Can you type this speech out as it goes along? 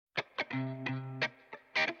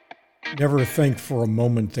Never think for a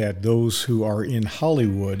moment that those who are in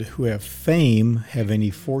Hollywood who have fame have any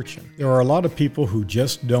fortune. There are a lot of people who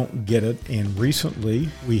just don't get it, and recently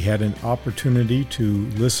we had an opportunity to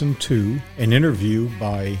listen to an interview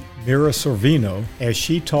by Mira Sarvino as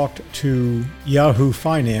she talked to Yahoo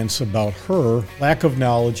Finance about her lack of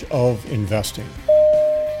knowledge of investing.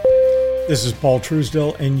 This is Paul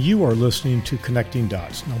Truesdell, and you are listening to Connecting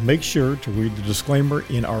Dots. Now make sure to read the disclaimer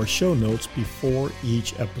in our show notes before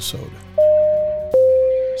each episode.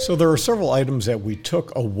 So there are several items that we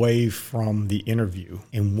took away from the interview,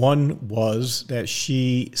 and one was that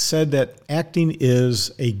she said that acting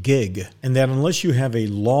is a gig, and that unless you have a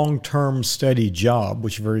long-term steady job,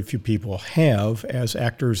 which very few people have as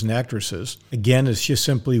actors and actresses, again, it's just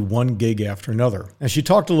simply one gig after another. And she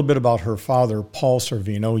talked a little bit about her father, Paul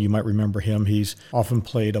Sarvino. You might remember him. He's often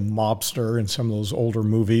played a mobster in some of those older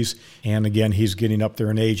movies, and again, he's getting up there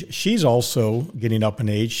in age. She's also getting up in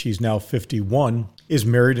age. She's now 51. Is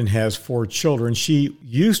married and has 4 children. She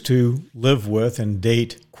used to live with and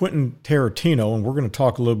date Quentin Tarantino, and we're going to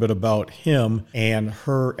talk a little bit about him and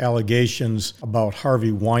her allegations about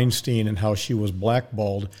Harvey Weinstein and how she was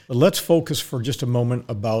blackballed. But let's focus for just a moment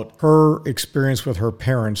about her experience with her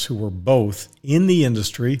parents, who were both in the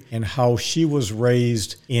industry, and how she was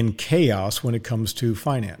raised in chaos when it comes to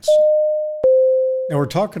finance. Now we're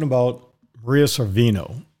talking about Mira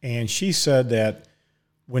Sarvino, and she said that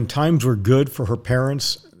when times were good for her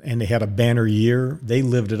parents and they had a banner year, they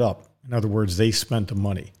lived it up. In other words, they spent the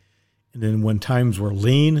money. And then when times were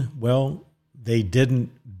lean, well, they didn't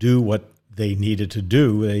do what they needed to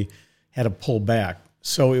do. They had to pull back.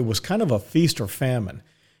 So it was kind of a feast or famine.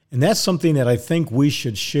 And that's something that I think we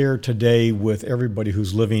should share today with everybody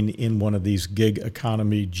who's living in one of these gig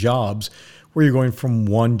economy jobs, where you're going from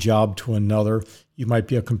one job to another. You might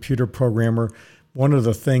be a computer programmer. One of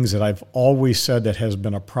the things that I've always said that has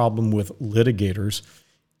been a problem with litigators,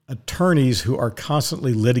 attorneys who are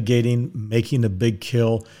constantly litigating, making a big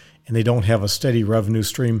kill, and they don't have a steady revenue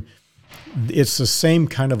stream, it's the same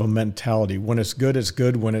kind of a mentality. When it's good, it's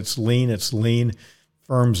good. When it's lean.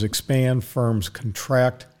 Firms expand, firms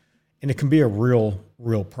contract, and it can be a real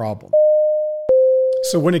problem.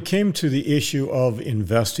 So when it came to the issue of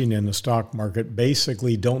investing in the stock market,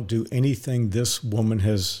 basically don't do anything this woman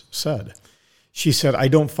has said. She said, I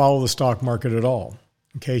don't follow the stock market at all.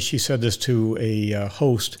 Okay, she said this to a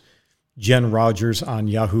host, Jen Rogers, on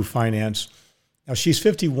Yahoo Finance. Now, she's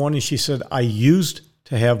 51, and she said, I used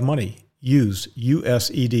to have money. Used,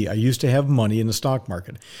 U-S-E-D. I used to have money in the stock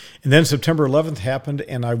market. And then September 11th happened,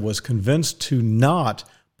 and I was convinced to not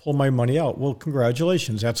pull my money out. Well,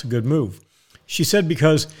 congratulations. That's a good move. She said,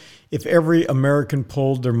 because if every American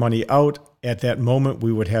pulled their money out at that moment,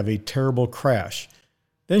 we would have a terrible crash.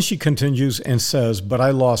 Then she continues and says, but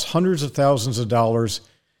I lost hundreds of thousands of dollars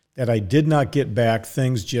that I did not get back.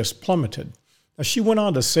 Things just plummeted. Now, she went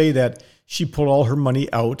on to say that she pulled all her money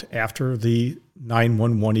out after the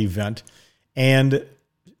 9/11 event, and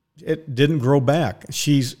it didn't grow back.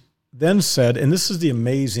 She's then said, and this is the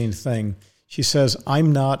amazing thing, she says,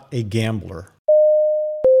 I'm not a gambler.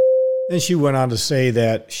 Then she went on to say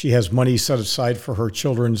that she has money set aside for her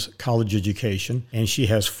children's college education, and she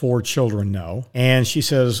has 4 children now. And she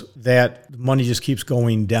says that the money just keeps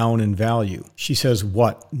going down in value. She says,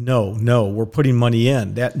 what? No, we're putting money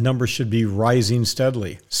in. That number should be rising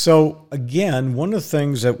steadily. So again, one of the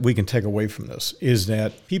things that we can take away from this is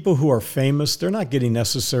that people who are famous, they're not getting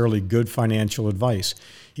necessarily good financial advice.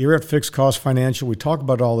 Here at Fixed Cost Financial, we talk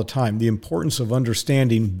about it all the time, the importance of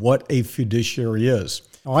understanding what a fiduciary is.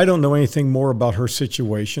 Now, I don't know anything more about her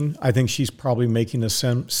situation. I think she's probably making the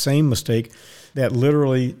same mistake that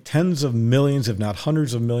literally tens of millions, if not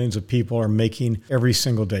hundreds of millions of people are making every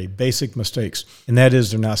single day. Basic mistakes. And that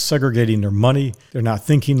is they're not segregating their money. They're not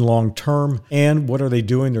thinking long term. And what are they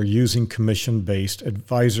doing? They're using commission-based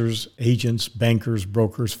advisors, agents, bankers,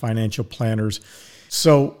 brokers, financial planners.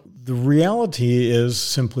 So the reality is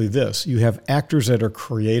simply this. You have actors that are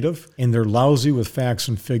creative and they're lousy with facts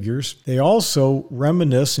and figures. They also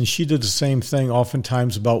reminisce, and she did the same thing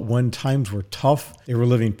oftentimes, about when times were tough. They were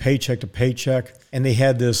living paycheck to paycheck, and they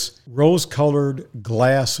had this rose-colored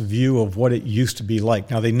glass view of what it used to be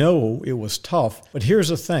like. Now, they know it was tough, but here's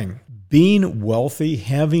the thing. Being wealthy,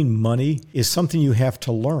 having money, is something you have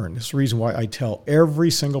to learn. It's the reason why I tell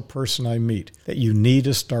every single person I meet that you need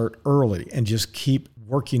to start early and just keep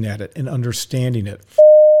working at it and understanding it.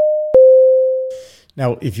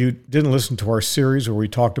 Now, if you didn't listen to our series where we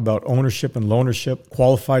talked about ownership and loanership,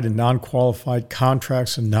 qualified and non-qualified,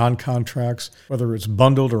 contracts and non-contracts, whether it's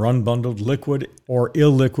bundled or unbundled, liquid or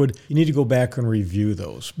illiquid, you need to go back and review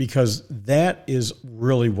those because that is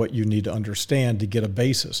really what you need to understand to get a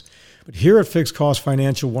basis. But here at Fixed Cost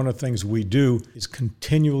Financial, one of the things we do is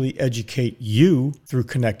continually educate you through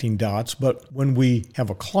connecting dots. But when we have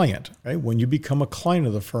a client, right, when you become a client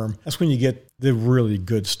of the firm, that's when you get the really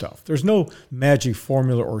good stuff. There's no magic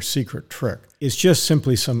formula or secret trick. It's just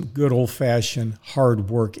simply some good old-fashioned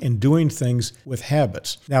hard work and doing things with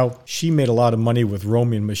habits. Now, she made a lot of money with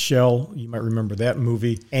Romeo and Michelle. You might remember that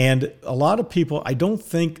movie. And a lot of people, I don't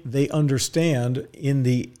think they understand in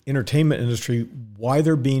the entertainment industry why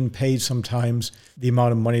they're being paid sometimes the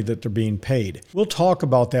amount of money that they're being paid. We'll talk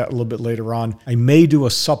about that a little bit later on. I may do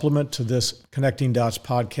a supplement to this Connecting Dots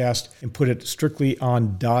podcast and put it strictly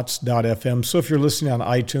on dots.fm. So if you're listening on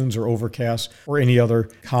iTunes or Overcast or any other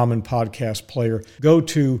common podcast player, go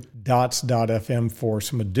to dots.fm for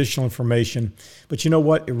some additional information. But you know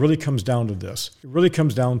what? It really comes down to this. It really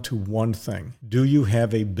comes down to one thing. Do you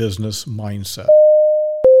have a business mindset?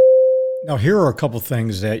 Now, here are a couple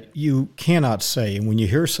things that you cannot say. And when you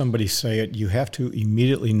hear somebody say it, you have to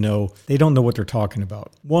immediately know they don't know what they're talking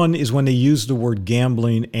about. One is when they use the word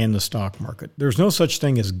gambling and the stock market. There's no such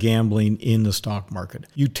thing as gambling in the stock market.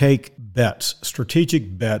 You take bets,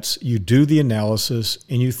 strategic bets, you do the analysis,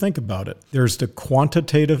 and you think about it. There's the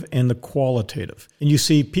quantitative and the qualitative. And you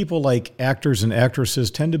see people like actors and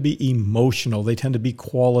actresses tend to be emotional. They tend to be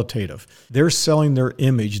qualitative. They're selling their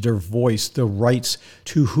image, their voice, the rights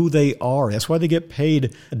to who they are. That's why they get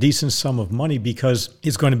paid a decent sum of money because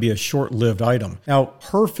it's going to be a short-lived item. Now,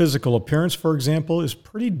 her physical appearance, for example, is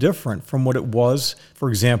pretty different from what it was, for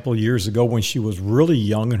example, years ago when she was really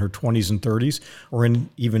young in her 20s and 30s, or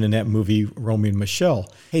even in that movie, Romeo and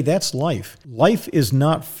Michelle. Hey, that's life. Life is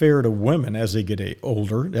not fair to women as they get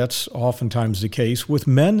older. That's oftentimes the case. With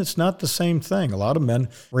men, it's not the same thing. A lot of men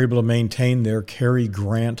were able to maintain their Cary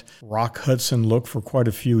Grant, Rock Hudson look for quite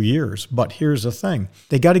a few years. But here's the thing.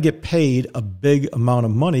 They got to get paid a big amount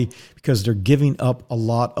of money because they're giving up a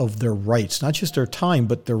lot of their rights, not just their time,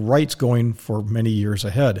 but their rights going for many years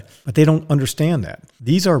ahead. But they don't understand that.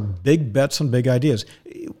 These are big bets and big ideas.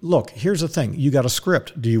 Look, here's the thing. You got a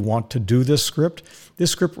script. Do you want to do this script? This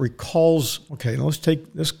script recalls, okay,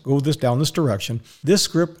 let's go down this direction. This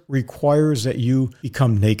script requires that you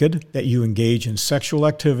become naked, that you engage in sexual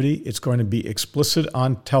activity. It's going to be explicit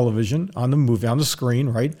on television, on the movie, on the screen,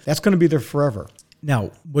 right? That's going to be there forever.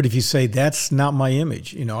 Now, what if you say, that's not my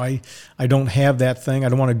image? I don't have that thing. I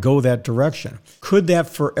don't want to go that direction. Could that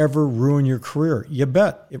forever ruin your career? You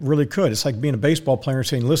bet. It really could. It's like being a baseball player and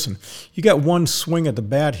saying, listen, you got one swing at the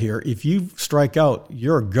bat here. If you strike out,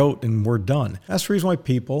 you're a goat and we're done. That's the reason why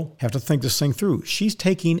people have to think this thing through. She's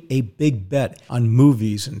taking a big bet on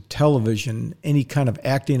movies and television, any kind of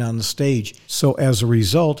acting on the stage. So as a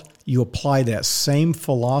result, you apply that same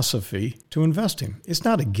philosophy to investing. It's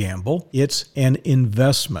not a gamble. It's an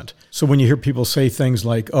investment. So when you hear people say things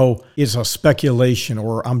like, oh, it's a speculation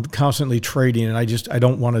or I'm constantly trading and I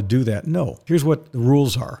don't want to do that. No. Here's what the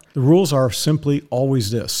rules are. The rules are simply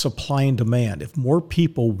always this: supply and demand. If more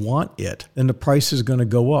people want it, then the price is going to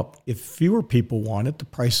go up. If fewer people want it, the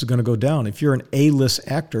price is going to go down. If you're an A-list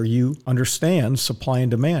actor, you understand supply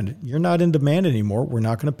and demand. You're not in demand anymore. We're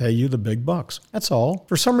not going to pay you the big bucks. That's all.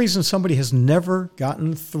 For some reason, somebody has never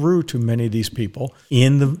gotten through to many of these people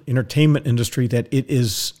in the entertainment industry that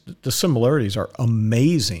the similarities are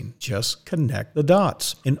amazing. Just connect the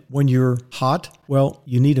dots. And when you're hot, well,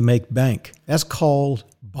 you need to make bank. That's called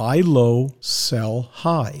buy low, sell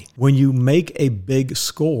high. When you make a big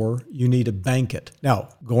score, you need to bank it. Now,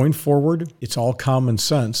 going forward, it's all common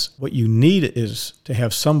sense. What you need is to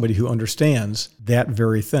have somebody who understands that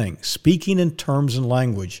very thing, speaking in terms and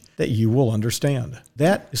language that you will understand.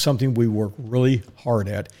 That is something we work really hard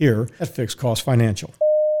at here at Fixed Cost Financial.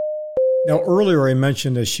 Now, earlier I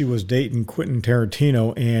mentioned that she was dating Quentin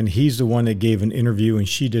Tarantino, and he's the one that gave an interview, and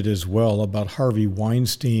she did as well, about Harvey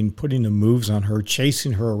Weinstein putting the moves on her,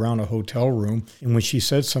 chasing her around a hotel room. And when she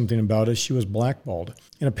said something about it, she was blackballed.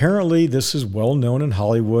 And apparently this is well known in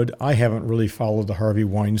Hollywood. I haven't really followed the Harvey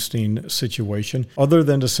Weinstein situation other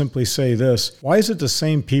than to simply say this: why is it the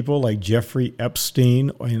same people like Jeffrey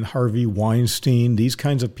Epstein and Harvey Weinstein, these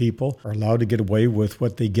kinds of people, are allowed to get away with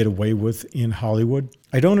what they get away with in Hollywood?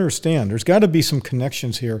 I don't understand. There's got to be some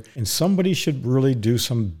connections here, and somebody should really do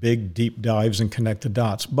some big, deep dives and connect the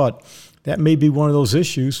dots. But that may be one of those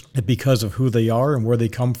issues that because of who they are and where they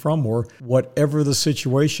come from or whatever the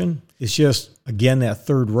situation, it's just, again, that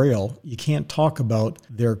third rail. You can't talk about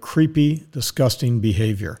their creepy, disgusting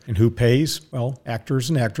behavior. And who pays? Well, actors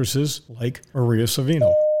and actresses like Maria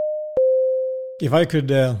Sarvino. If I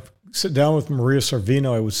could sit down with Maria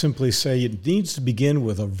Sarvino, I would simply say it needs to begin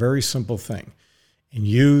with a very simple thing and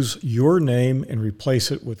use your name and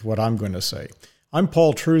replace it with what I'm going to say. I'm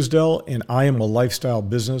Paul Truesdell, and I am a lifestyle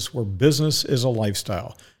business where business is a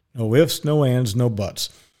lifestyle. No ifs, no ands, no buts.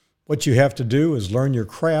 What you have to do is learn your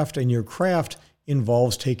craft, and your craft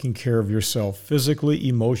involves taking care of yourself physically,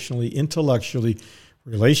 emotionally, intellectually,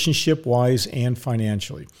 relationship-wise, and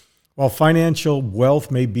financially. While financial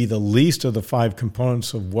wealth may be the least of the 5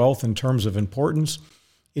 components of wealth in terms of importance,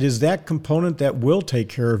 it is that component that will take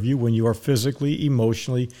care of you when you are physically,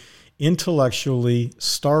 emotionally, intellectually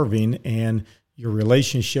starving and your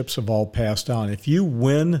relationships have all passed on. If you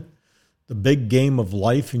win the big game of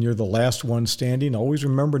life and you're the last one standing, always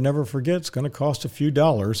remember, never forget, it's going to cost a few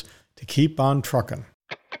dollars to keep on trucking.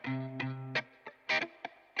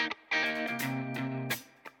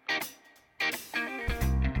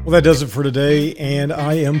 Well, that does it for today, and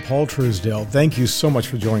I am Paul Truesdell. Thank you so much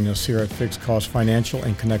for joining us here at Fixed Cost Financial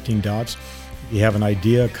and Connecting Dots. If you have an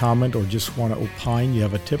idea, a comment, or just want to opine, you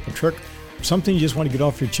have a tip, a trick, something you just want to get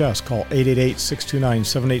off your chest, call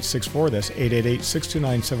 888-629-7864. That's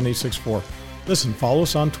 888-629-7864. Listen, follow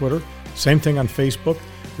us on Twitter. Same thing on Facebook.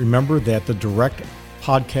 Remember that the direct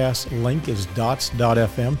podcast link is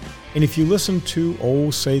dots.fm. And if you listen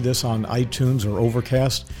to, say this on iTunes or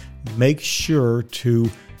Overcast, make sure to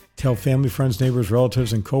tell family, friends, neighbors,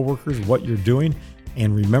 relatives, and coworkers what you're doing.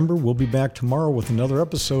 And remember, we'll be back tomorrow with another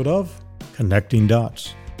episode of Connecting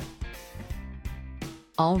Dots.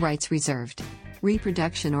 All rights reserved.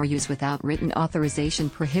 Reproduction or use without written authorization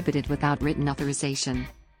prohibited without written authorization.